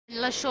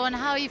LaShawn,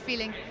 how are you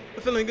feeling?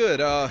 I'm feeling good.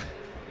 I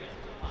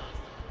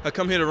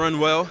come here to run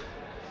well.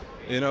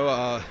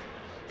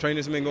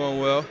 Training's been going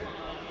well.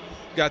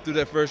 Got through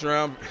that first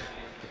round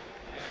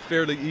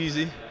fairly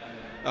easy.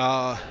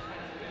 Now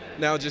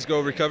just go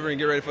recover and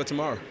get ready for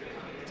tomorrow.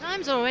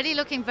 Time's already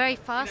looking very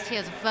fast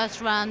here, the first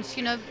round.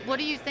 What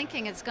are you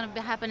thinking it's going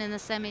to happen in the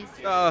semis?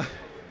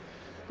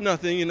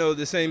 Nothing.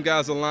 The same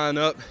guys will line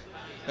up,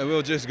 and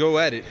we'll just go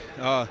at it.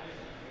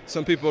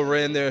 Some people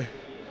ran their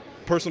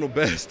personal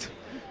best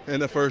in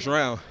the first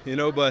round,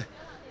 but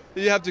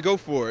you have to go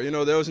for it.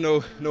 There was no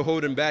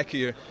holding back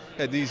here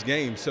at these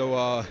games.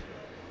 So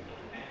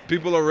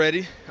people are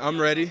ready. I'm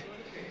ready.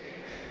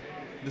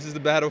 This is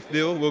the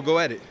battlefield. We'll go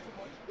at it.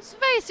 It's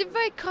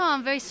very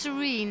calm, very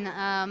serene.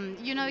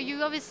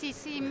 You obviously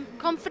seem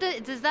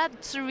confident. Does that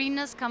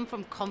sereneness come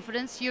from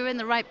confidence? You're in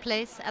the right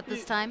place at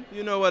this time?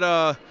 You know what?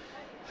 I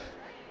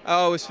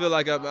always feel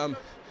like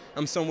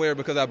I'm somewhere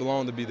because I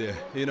belong to be there.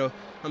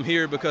 I'm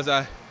here because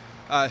I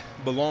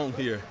belong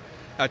here.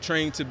 I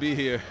trained to be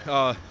here.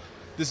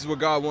 This is where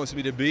God wants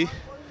me to be.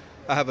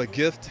 I have a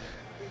gift,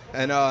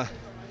 and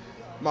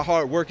my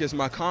hard work is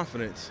my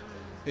confidence.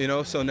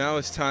 So now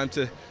it's time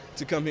to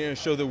come here and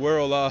show the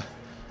world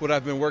what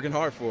I've been working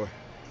hard for.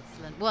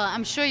 Excellent. Well,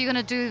 I'm sure you're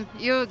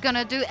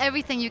gonna do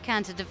everything you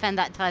can to defend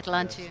that title,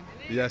 aren't you?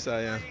 Yes,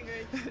 I am.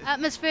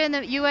 Atmosphere in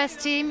the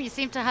U.S. team, you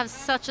seem to have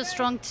such a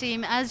strong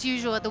team as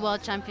usual at the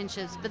World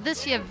Championships, but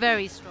this year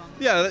very strong.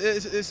 Yeah,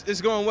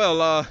 it's going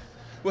well.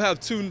 We'll have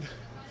two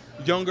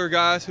younger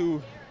guys who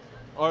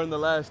are in the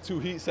last two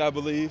heats, I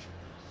believe.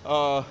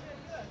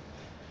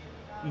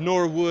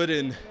 Norwood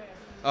and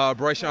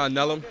Bryceon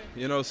Nellum.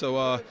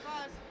 So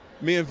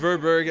me and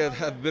Verberg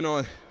have been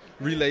on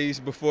relays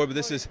before, but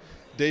this is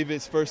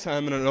David's first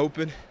time in an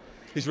open.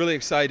 He's really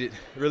excited,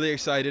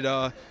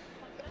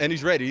 and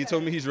he's ready. He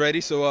told me he's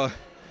ready, so I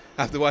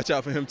have to watch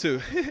out for him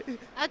too.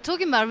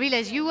 Talking about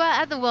relays, you were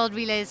at the World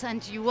Relays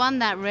and you won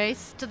that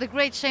race, to the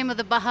great shame of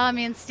the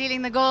Bahamians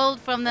stealing the gold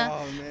from the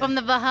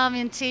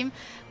Bahamian team.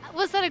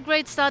 Was that a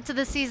great start to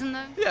the season,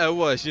 though? Yeah, it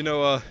was.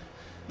 The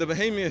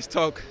Bahamians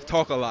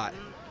talk a lot.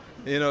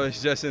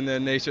 It's just in their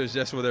nature. It's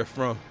just where they're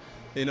from.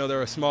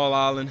 They're a small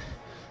island,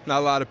 not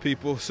a lot of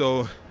people,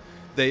 so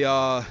they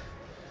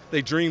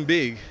dream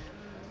big.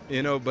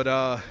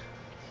 But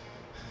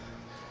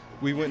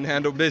we wouldn't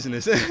handle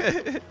business.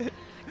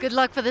 Good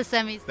luck for the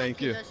semis.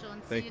 Thank you.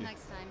 LaShawn. Thank See you you.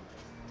 next time.